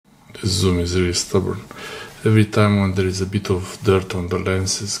zoom is really stubborn. Every time when there is a bit of dirt on the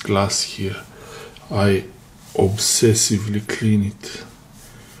lenses, glass here, I obsessively clean it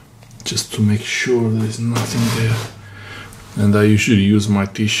just to make sure there is nothing there. And I usually use my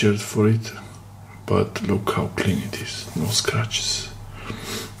t-shirt for it, but look how clean it is, no scratches.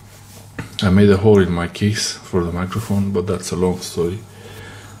 I made a hole in my case for the microphone, but that's a long story.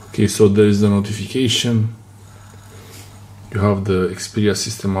 Okay, so there is the notification. You have the Xperia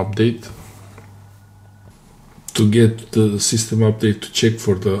system update. To get the system update, to check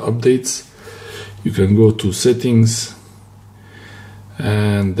for the updates, you can go to settings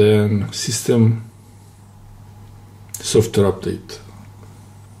and then system software update.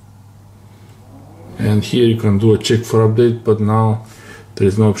 And here you can do a check for update, but now there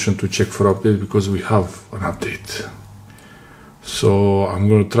is no option to check for update because we have an update. So I'm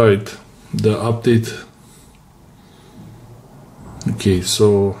going to try it. The update. Okay,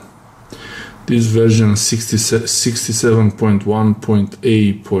 so this version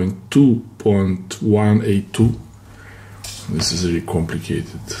 67.1.A.2.182. This is really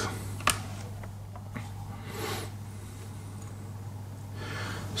complicated.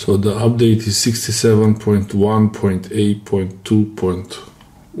 So the update is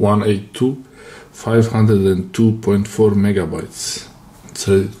 67.1.A.2.182, 502.4 megabytes. It's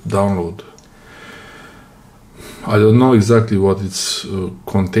a download. I don't know exactly what it's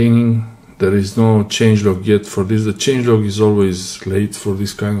containing. There is no changelog yet for this. The changelog is always late for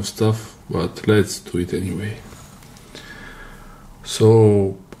this kind of stuff, but let's do it anyway.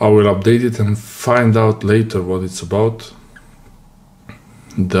 So I will update it and find out later what it's about.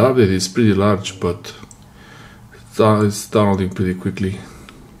 The update is pretty large, but it's downloading pretty quickly.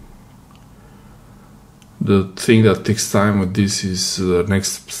 The thing that takes time with this is the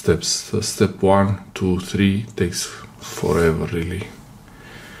next steps. Step 1, 2, 3 takes forever really.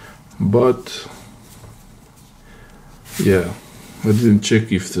 But yeah, I didn't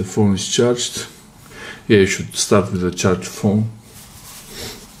check if the phone is charged. Yeah, you should start with a charged phone.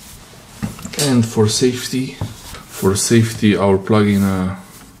 And for safety, I will plug in a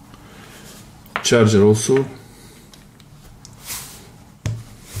charger also,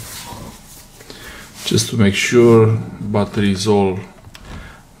 just to make sure battery is all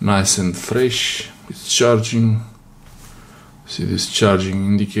nice and fresh. It's charging. See this charging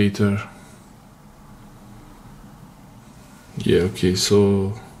indicator? Yeah, okay,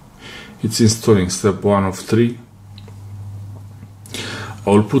 so it's installing step 1 of 3.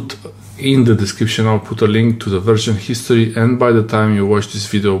 I'll put in the description, I'll put a link to the version history, and by the time you watch this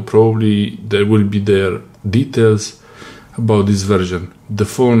video, probably there will be there details about this version. The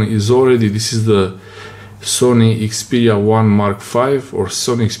phone is already, this is the Sony Xperia 1 Mark V or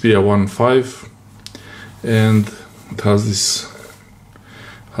Sony Xperia 1.5, and it has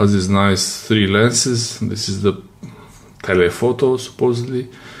this nice 3 lenses. This is the telephoto supposedly,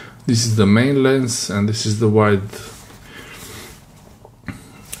 this is the main lens, and this is the wide.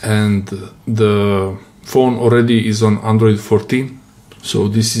 And the phone already is on Android 14, so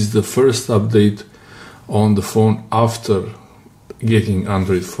this is the first update on the phone after getting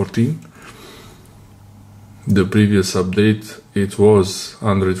Android 14. The previous update, it was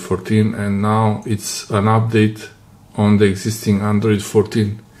Android 14, and now it's an update on the existing Android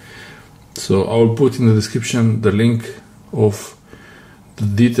 14. So I will put in the description the link of the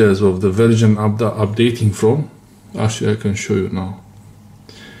details of the version updating from. Actually, I can show you now.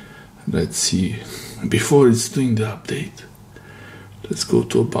 Let's see, before it's doing the update, let's go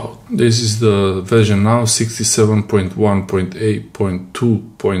to about. This is the version now,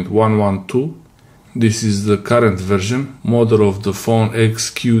 67.1.A.2.112. This is the current version, model of the phone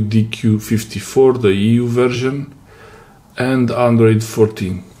XQDQ54, the EU version, and Android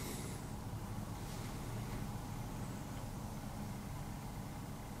 14.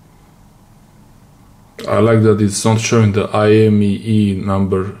 I like that it's not showing the IMEI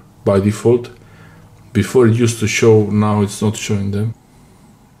number by default. Before it used to show, now it's not showing them.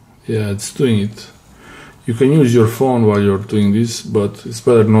 Yeah, it's doing it. You can use your phone while you're doing this, but it's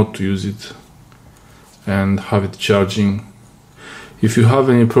better not to use it and have it charging. If you have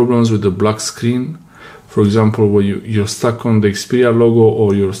any problems with the black screen, for example, when you're stuck on the Xperia logo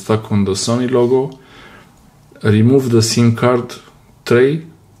or you're stuck on the Sony logo, remove the SIM card tray,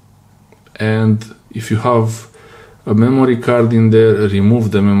 and if you have a memory card in there,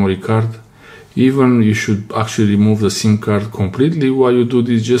 remove the memory card. Even you should actually remove the SIM card completely while you do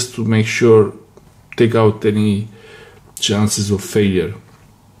this, just to make sure, take out any chances of failure.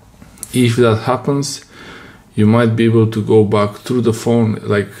 If that happens, you might be able to go back through the phone,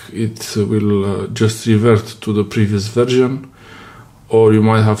 like it will just revert to the previous version, or you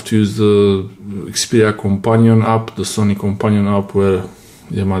might have to use the Xperia companion app, the Sony companion app, where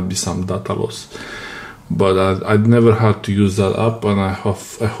there might be some data loss. But I'd never had to use that app, and I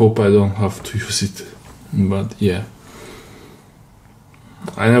hope I don't have to use it. But yeah,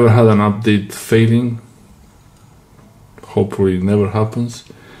 I never had an update failing. Hopefully it never happens,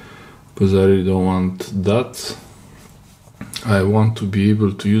 because I really don't want that. I want to be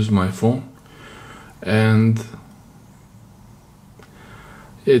able to use my phone, and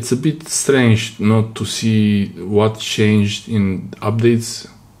it's a bit strange not to see what changed in updates,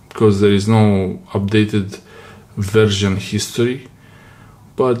 because there is no updated version history,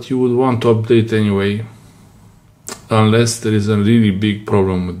 but you would want to update anyway, unless there is a really big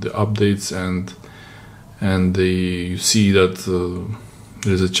problem with the updates and you see that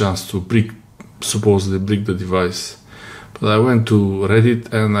there's a chance to supposedly break the device. But I went to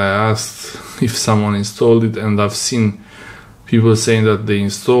Reddit and I asked if someone installed it, and I've seen people saying that they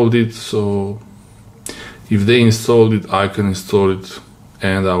installed it. So if they installed it, I can install it,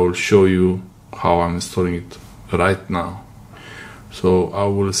 and I will show you how I'm installing it right now. So I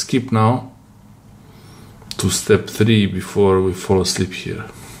will skip now to step 3 before we fall asleep here.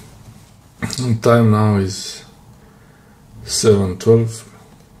 And time now is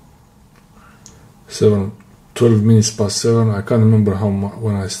 7:12 minutes past 7. I can't remember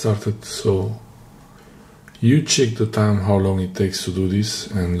when I started, so you check the time, how long it takes to do this,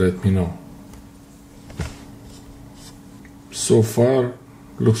 and let me know. So far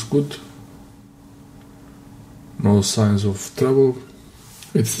looks good, no signs of trouble.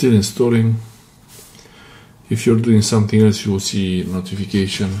 It's still installing. If you're doing something else, you will see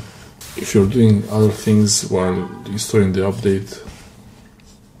notification. If you're doing other things while installing the update,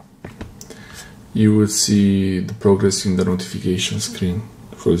 you will see the progress in the notification screen.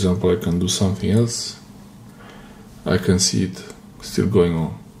 For example, I can do something else, I can see it still going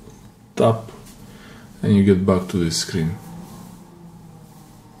on. Tap and you get back to the screen.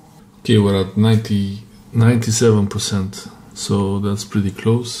 Okay, we're at 97%, so that's pretty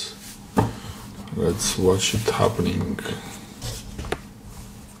close. Let's watch it happening.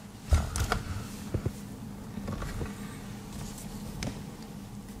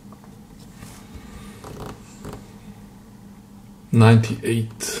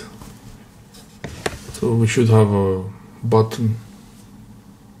 $98. So we should have a button.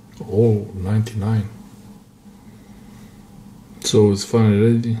 Oh, 99. So it's finally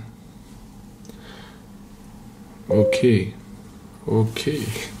ready. Okay.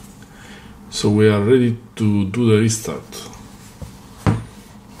 So we are ready to do the restart.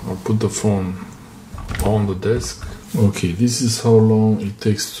 I'll put the phone on the desk. Okay, this is how long it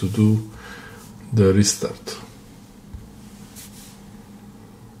takes to do the restart.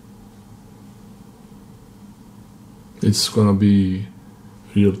 It's gonna be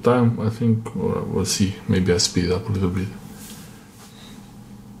real time, I think, or we'll see. Maybe I speed it up a little bit.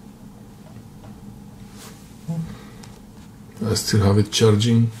 I still have it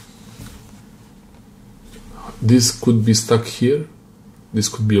charging. This could be stuck here. This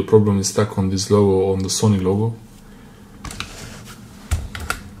could be a problem. It's stuck on this logo, on the Sony logo.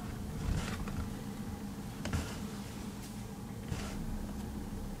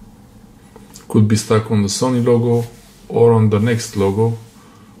 Could be stuck on the Sony logo or on the next logo.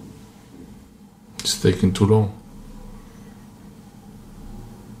 It's taking too long.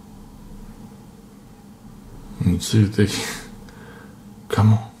 It's still taking.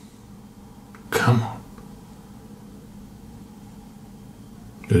 Come on.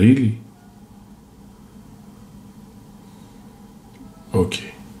 Really?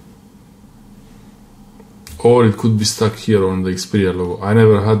 Okay. Or it could be stuck here on the Xperia logo. I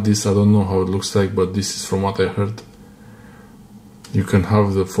never had this, I don't know how it looks like, but this is from what I heard. You can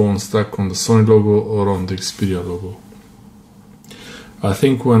have the phone stuck on the Sony logo or on the Xperia logo. I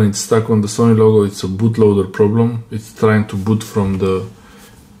think when it's stuck on the Sony logo, it's a bootloader problem. It's trying to boot from the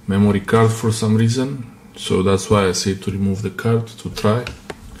memory card for some reason. So that's why I say to remove the card to try.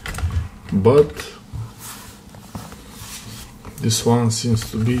 But this one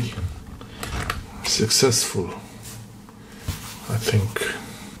seems to be successful, I think.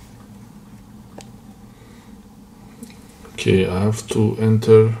 Okay, I have to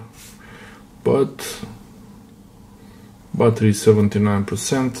enter, but battery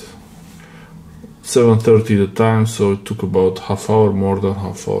 79%, 7:30 the time, so it took about half hour, more than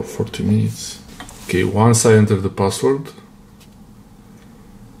half hour, 40 minutes. Okay, once I enter the password,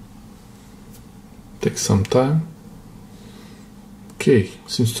 takes some time. Okay,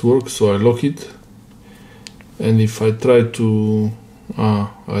 seems to work, so I lock it. And if I try to, I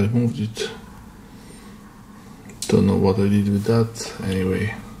removed it. Don't know what I did with that.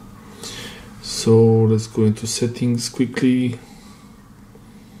 Anyway, so let's go into settings quickly.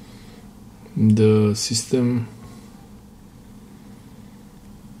 The system,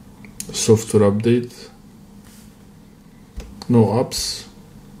 software update, no apps,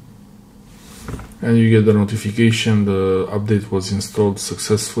 and you get the notification the update was installed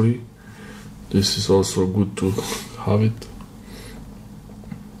successfully. This is also good to have it.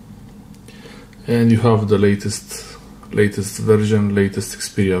 And you have the latest version, latest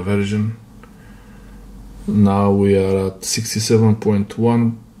Xperia version. Now we are at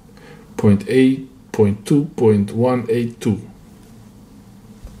 67.1.A.2.182.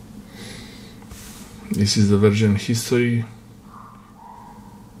 This is the version history.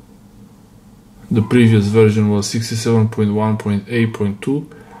 The previous version was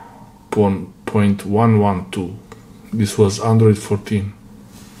 67.1.A.2.112. This was Android 14.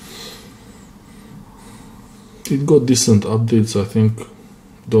 It got decent updates, I think.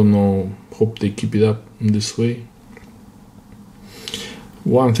 Don't know, hope they keep it up in this way.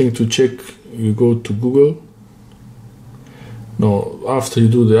 One thing to check, you go to Google. Now, after you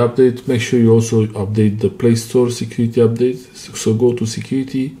do the update, make sure you also update the Play Store security update. So go to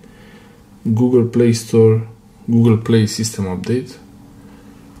security, Google Play Store, Google Play System Update.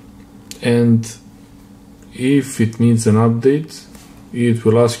 And if it needs an update, it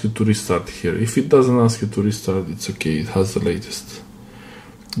will ask you to restart here. If it doesn't ask you to restart, it's okay, it has the latest.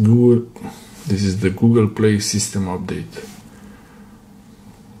 This is the Google Play System Update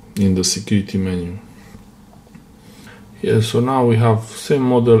in the security menu. Yeah, so now we have same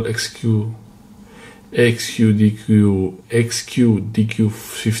model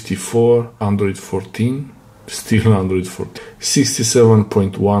XQDQ54, Android 14, still Android 14,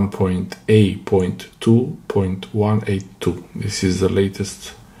 67.1.A.2.182. This is the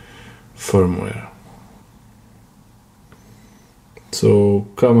latest firmware. So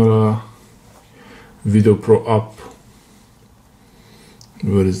camera, Video Pro app.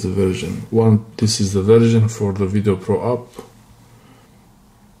 Where is the version? This is the version for the Video Pro app.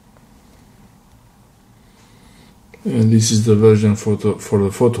 And this is the version for the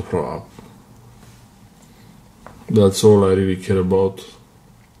Photo Pro app. That's all I really care about.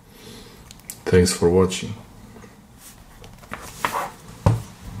 Thanks for watching.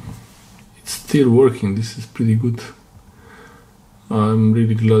 It's still working. This is pretty good. I'm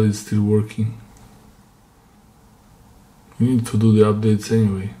really glad it's still working. We need to do the updates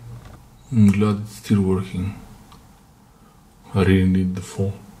anyway. I'm glad it's still working. I really need the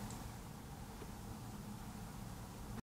phone.